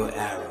on your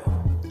arrow.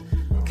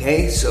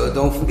 Okay, so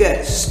don't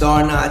forget,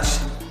 star, notch,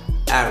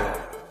 arrow.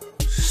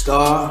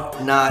 Star,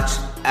 notch,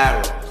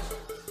 arrow.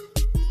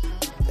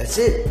 That's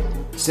it.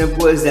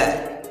 Simple as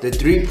that. The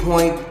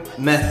 3-point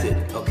method,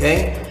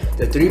 okay?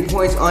 The 3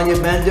 points on your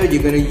bender,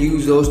 you're gonna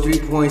use those 3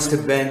 points to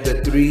bend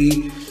the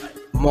 3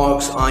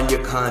 marks on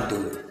your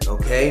conduit,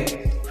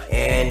 okay?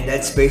 And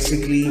that's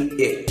basically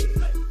it.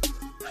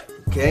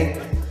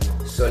 Okay?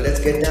 So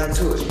let's get down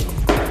to it.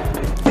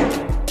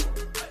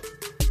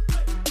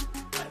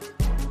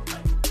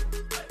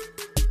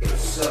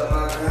 What's up,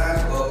 my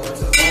guys? Welcome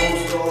to Home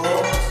Store.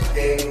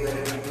 Today we're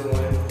going to be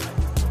doing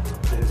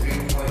the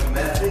 3-point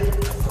method,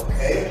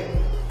 okay?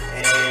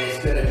 And it's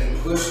going to be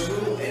push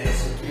through and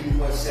it's a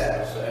 3-point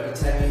saddle. So every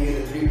time you hear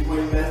the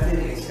 3-point method,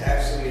 it's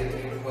actually a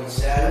 3-point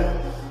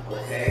saddle,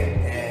 okay?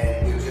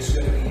 And we're just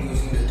going to be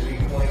using the 3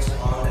 points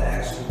on the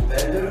actual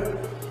bender,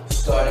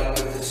 starting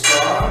with the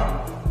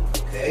star,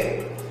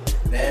 okay?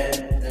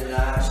 Then the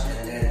notch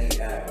and then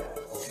the arrow,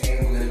 okay?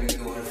 We're going to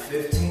be doing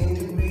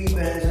 15-degree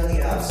bends on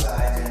the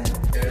outside and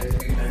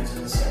 33 bends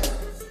on the center,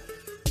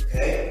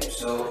 okay?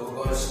 So we're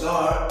going to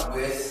start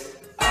with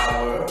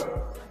our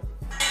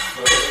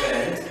first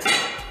bend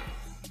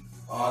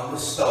on the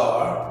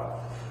star,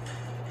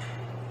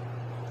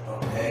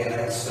 okay,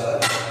 like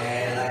such.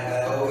 And like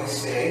I always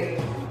say,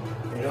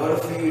 in order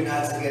for you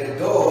not to get a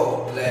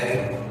dog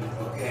leg,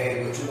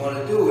 okay, what you want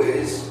to do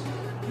is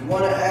you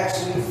want to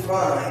actually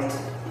find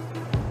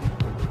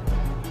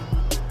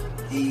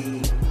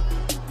the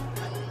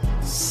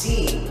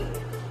seam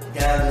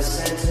down the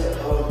center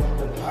of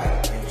the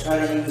pipe and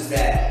try to use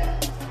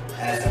that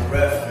as a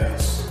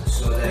reference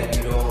so that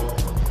you don't,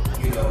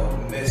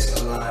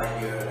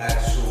 misalign your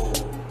actual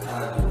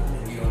conduit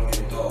and you don't get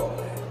a dog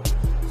leg.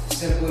 It's as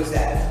simple as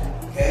that,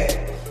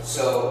 okay?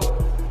 So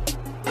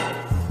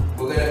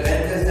we're going to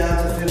bend this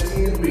down to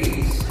 15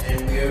 degrees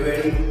and we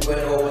already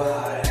went over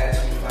how to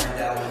actually find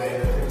out where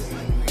the 15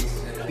 degrees is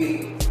going to be,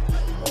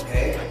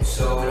 okay?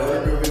 So in order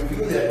to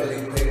review that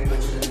really quick, what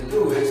you're going to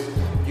do is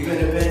you're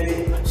going to bend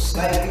it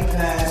slightly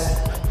past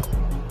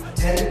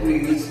 10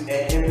 degrees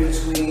and in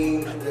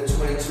between the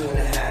 22 and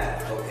a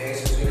half, okay?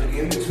 So it's going to be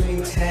in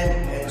between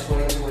 10 and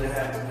 22 and a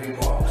half degree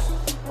marks,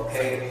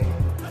 okay?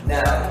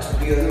 Now, to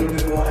be a little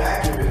bit more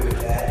accurate with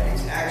that,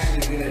 it's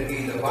actually going to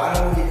be the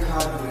bottom of your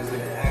conduit is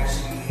going to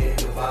actually hit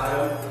the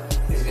bottom,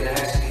 is going to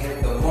actually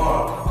hit the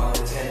mark on the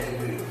 10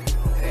 degree,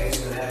 okay?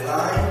 So that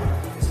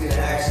line is going to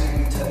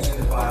actually be touching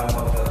the bottom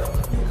of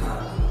your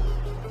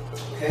conduit,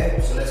 okay?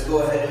 So let's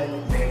go ahead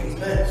and make these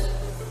bends.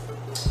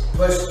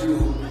 Push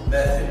through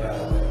method, by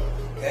the way,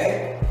 okay?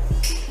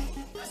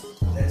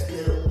 Let's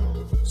go.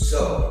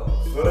 So,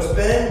 first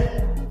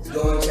bend is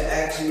going to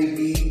actually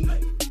be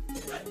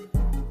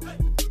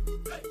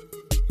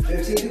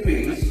 15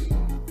 degrees,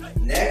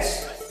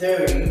 next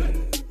 30,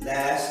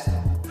 last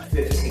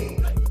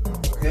 15,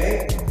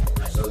 okay?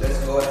 So let's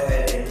go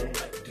ahead and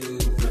do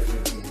the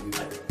 15 degree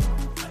bend.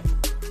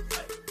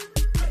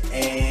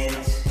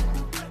 And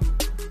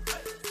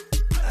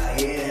I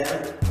am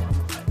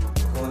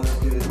going to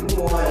do a little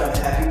more and I'm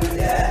happy with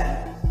that,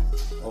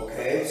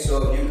 okay? So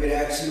you could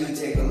actually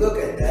take a look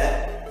at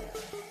that.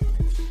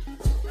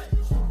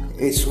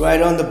 It's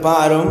right on the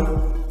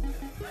bottom,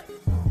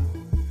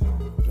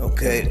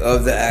 okay,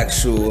 of the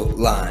actual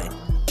line.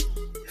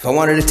 If I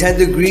wanted a 10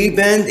 degree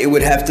bend, it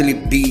would have to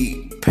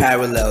be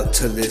parallel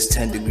to this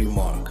 10 degree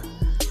mark.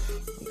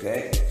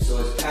 Okay,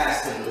 so it's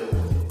past it a little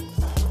bit.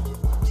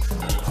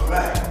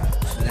 Alright,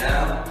 so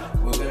now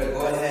we're going to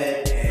go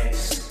ahead and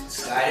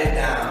slide it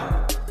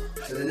down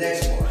to the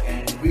next one.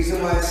 And the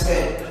reason why I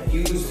said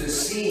use the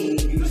seam,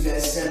 use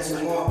that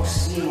center mark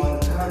seam on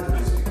the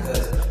conduit is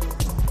because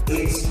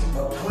it's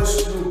a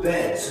push through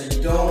bend, so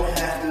you don't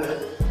have to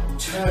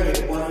turn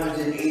it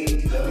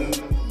 180. I mean,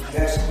 you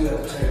actually do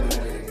have to turn it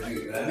 180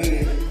 degrees, but I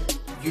mean,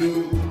 you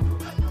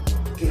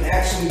can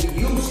actually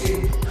use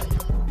it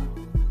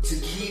to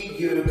keep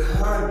your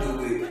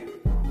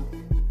conduit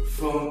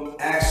from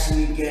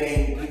actually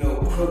getting,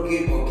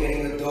 crooked or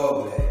getting a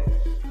dog leg.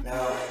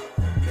 Now,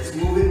 let's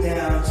move it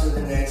down to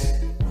the next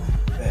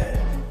bend,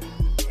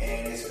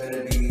 and it's going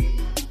to be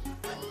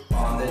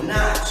on the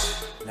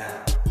notch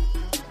now.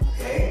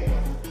 Okay,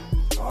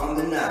 on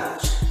the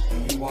notch,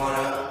 and you want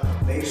to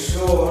make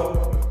sure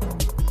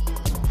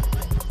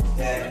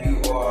that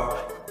you are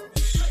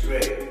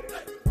straight,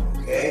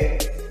 okay?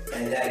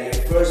 And that your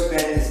first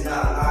bend is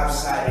not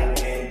lopsided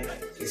and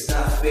it's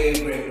not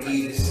favoring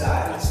either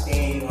side, it's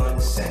staying on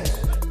the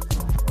center,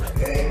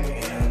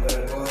 okay? And I'm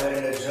gonna go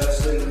ahead and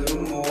adjust it a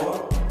little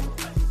more.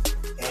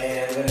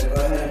 And I'm gonna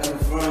go ahead and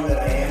confirm that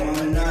I am on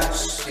the notch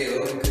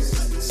still, because this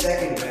is the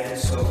second bend.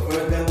 So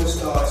first bend will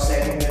start,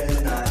 second bend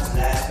is notch,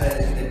 last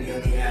bend is gonna be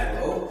on the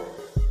arrow,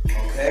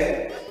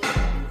 okay?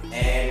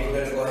 And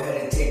we're gonna go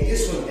ahead and take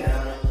this one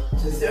down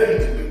to 30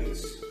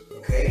 degrees,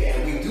 okay? And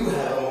we do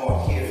have a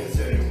mark here for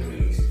 30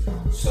 degrees,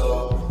 so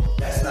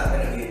that's not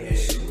gonna be an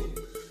issue.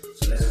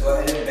 So let's go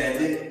ahead and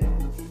bend it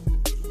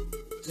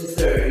to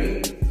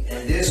 30.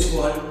 And this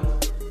one,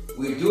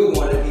 we do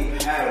want to be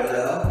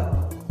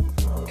parallel,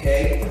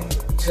 okay,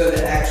 to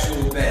the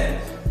actual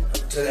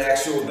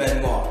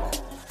bend mark,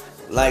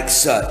 like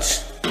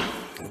such,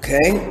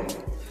 okay?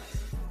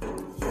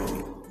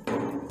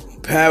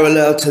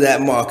 Parallel to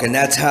that mark, and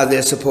that's how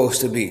they're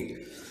supposed to be,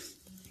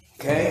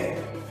 okay?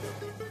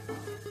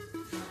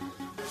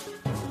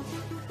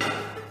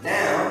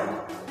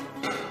 Now,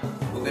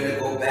 we're gonna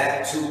go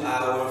back to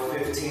our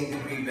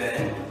 15-degree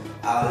bend,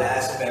 our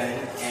last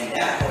bend, and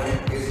that one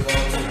is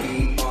going to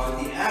be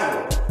on the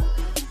arrow,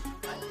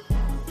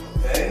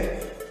 okay?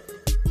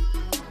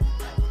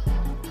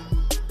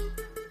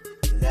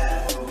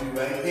 That will be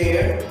right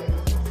there.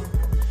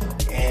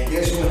 And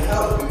this one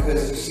helps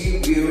because you see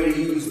we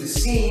already used the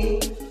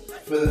seam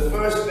for the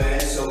first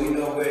bend, so we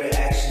know where to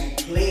actually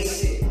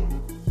place it,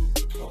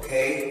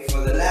 okay,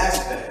 for the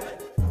last bend,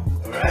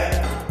 alright?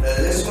 Now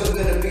this one's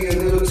going to be a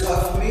little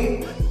tough for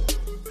me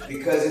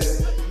because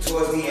it's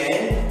towards the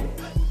end,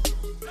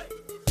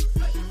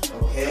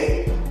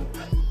 okay?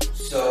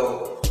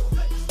 So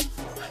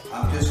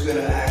I'm just going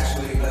to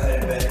actually go ahead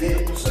and bend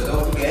it. So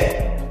don't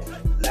forget,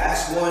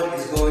 last one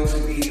is going to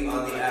be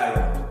on the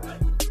arrow,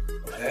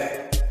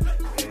 okay?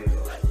 Here we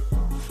go.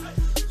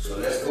 So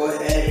let's go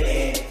ahead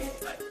and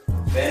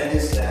bend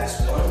this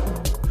last one,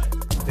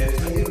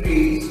 15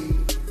 degrees,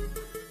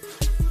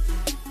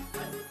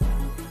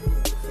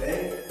 okay?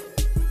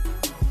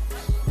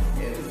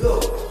 There we go.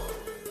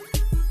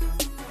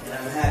 And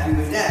I'm happy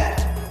with that.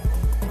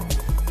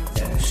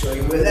 Let me show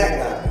you where that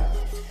got me.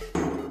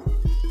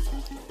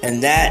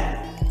 And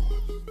that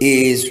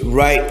is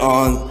right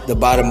on the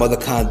bottom of the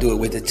conduit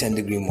with the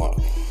 10-degree mark.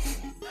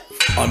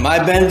 On my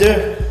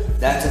bender,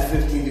 that's a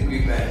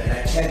 15-degree bend, and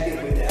I checked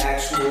it with the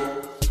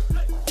actual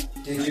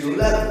digital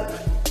level.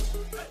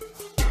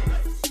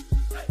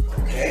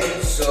 Okay,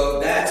 so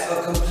that's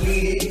a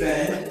completed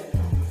bend.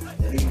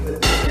 Let me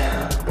put this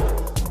down.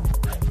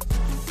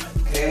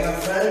 Okay, my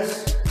friends?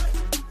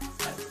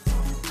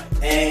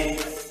 And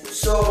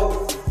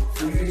so,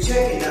 for you to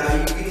check it now,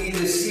 you can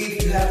either see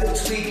if you have to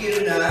tweak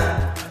it or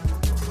not.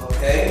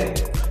 Okay,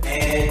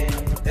 and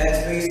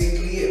that's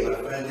basically it, my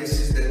friend. This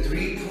is the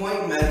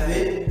 3-point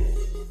method.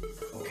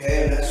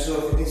 Okay, I'm not sure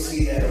if you can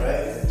see that,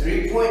 right? The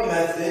 3-point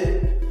method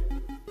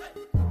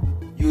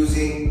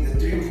using the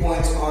 3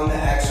 points on the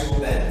actual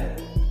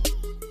bend.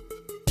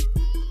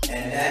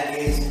 And that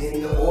is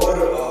in the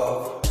order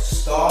of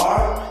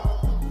star,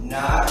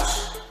 notch,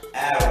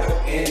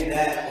 arrow, in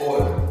that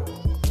order.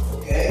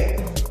 Okay?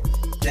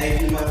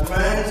 Thank you, my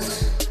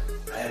friends.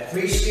 I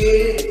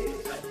appreciate it.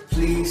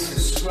 Please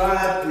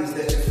subscribe, please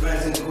let your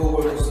friends and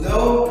co-workers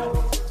know.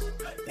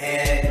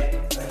 And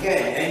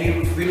again,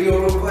 any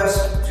video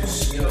requests,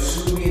 just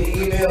shoot me an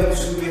email,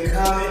 shoot me a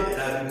comment,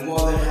 and I'd be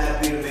more than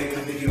happy to make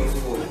the videos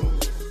for you.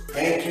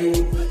 Thank you,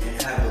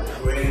 and have a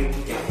great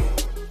day.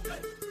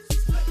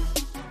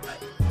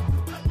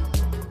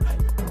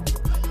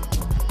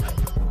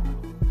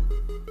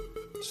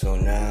 So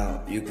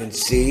now you can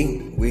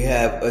see we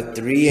have a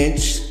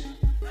 3-inch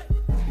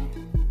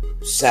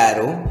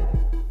saddle.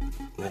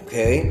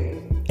 Okay,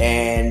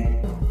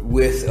 and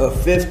with a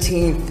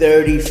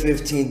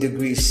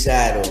 15-degree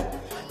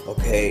saddle,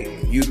 okay,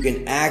 you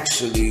can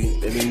actually,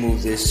 let me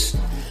move this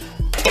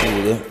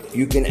cooler,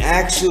 you can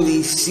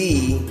actually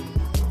see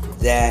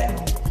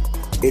that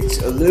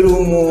it's a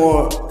little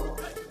more,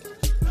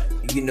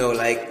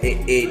 like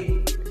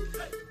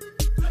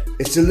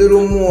it's a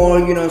little more,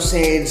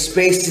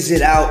 spaces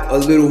it out a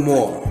little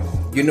more,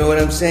 you know what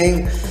I'm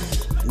saying?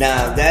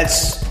 Now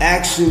that's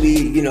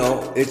actually,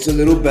 it's a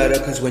little better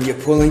because when you're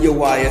pulling your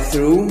wire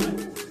through,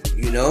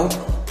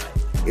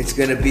 it's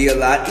going to be a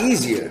lot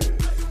easier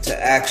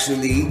to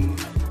actually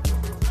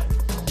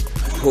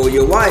pull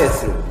your wire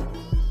through.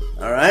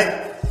 All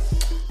right?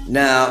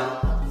 Now,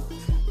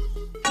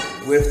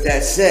 with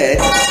that said,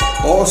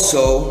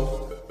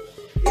 also,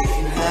 if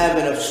you have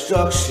an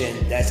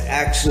obstruction that's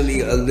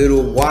actually a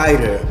little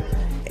wider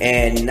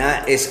and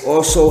it's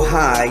also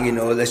high,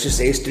 let's just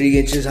say it's 3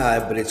 inches high,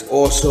 but it's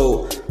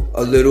also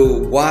a little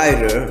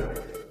wider,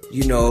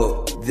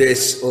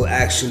 this will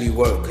actually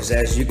work, because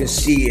as you can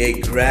see,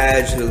 it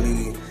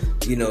gradually,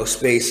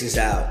 spaces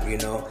out,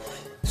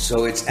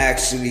 so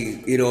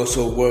it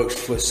also works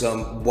for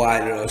some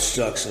wider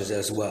obstructions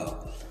as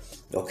well,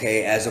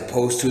 okay, as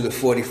opposed to the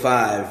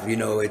 45,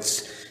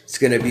 it's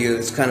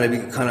it's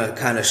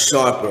kind of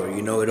sharper,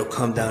 you know, it'll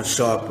come down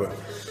sharper,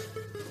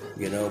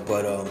 you know,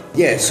 but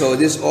yeah, so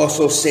this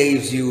also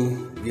saves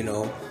you, you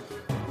know,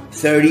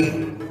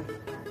 30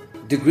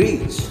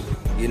 degrees,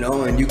 you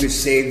know, and you could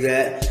save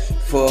that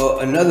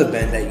for another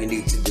bend that you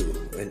need to do,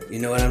 you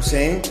know what I'm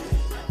saying?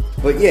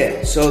 But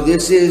yeah, so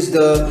this is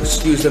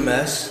excuse the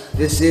mess,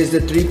 this is the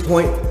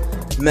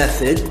 3-point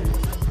method,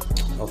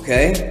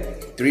 okay,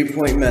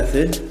 3-point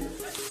method,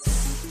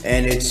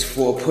 and it's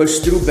for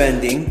push-through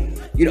bending.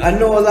 You know, I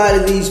know a lot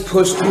of these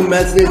push-through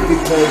methods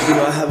because, you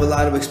know, I have a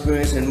lot of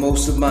experience, and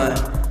most of my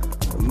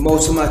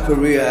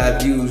career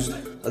I've used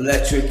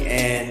electric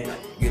and,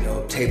 you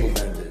know, table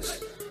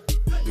benders.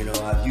 You know,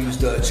 I've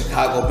used the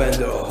Chicago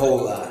bender a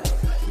whole lot,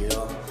 you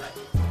know.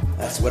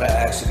 That's what I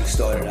actually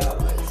started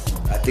out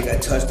with. I think I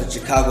touched the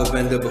Chicago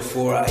bender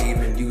before I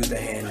even used the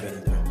hand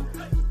bender.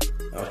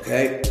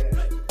 Okay?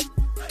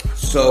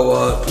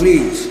 So,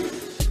 please,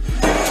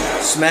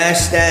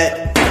 smash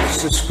that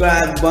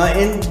subscribe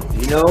button,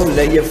 you know,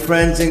 let your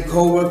friends and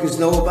co-workers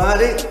know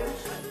about it.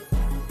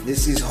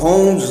 This is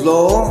Holmes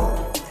Law,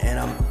 and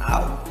I'm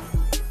out.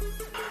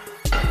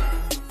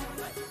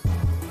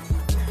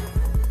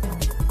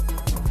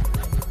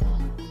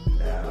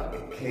 Now,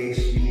 in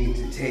case you need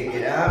to take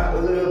it out a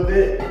little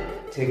bit,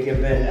 take your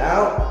bend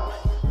out.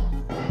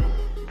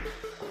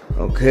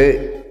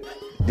 Okay,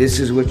 this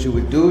is what you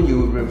would do. You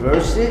would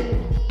reverse it.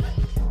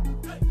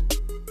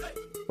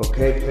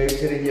 Okay,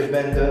 place it in your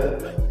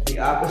bender the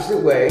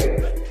opposite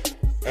way,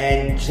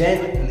 and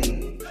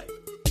gently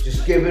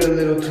just give it a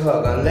little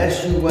tug.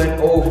 Unless you went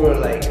over,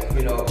 like,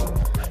 you know,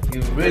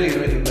 you really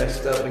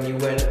messed up and you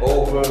went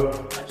over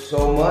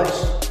so much,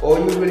 all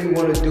you really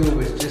want to do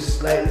is just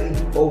slightly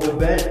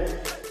overbent,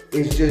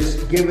 is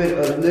just give it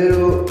a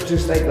little,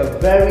 just like a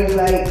very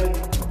light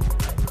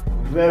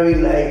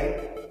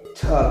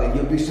tug, and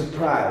you'll be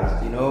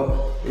surprised, you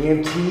know.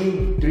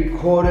 EMT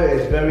 3/4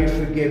 is very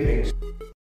forgiving.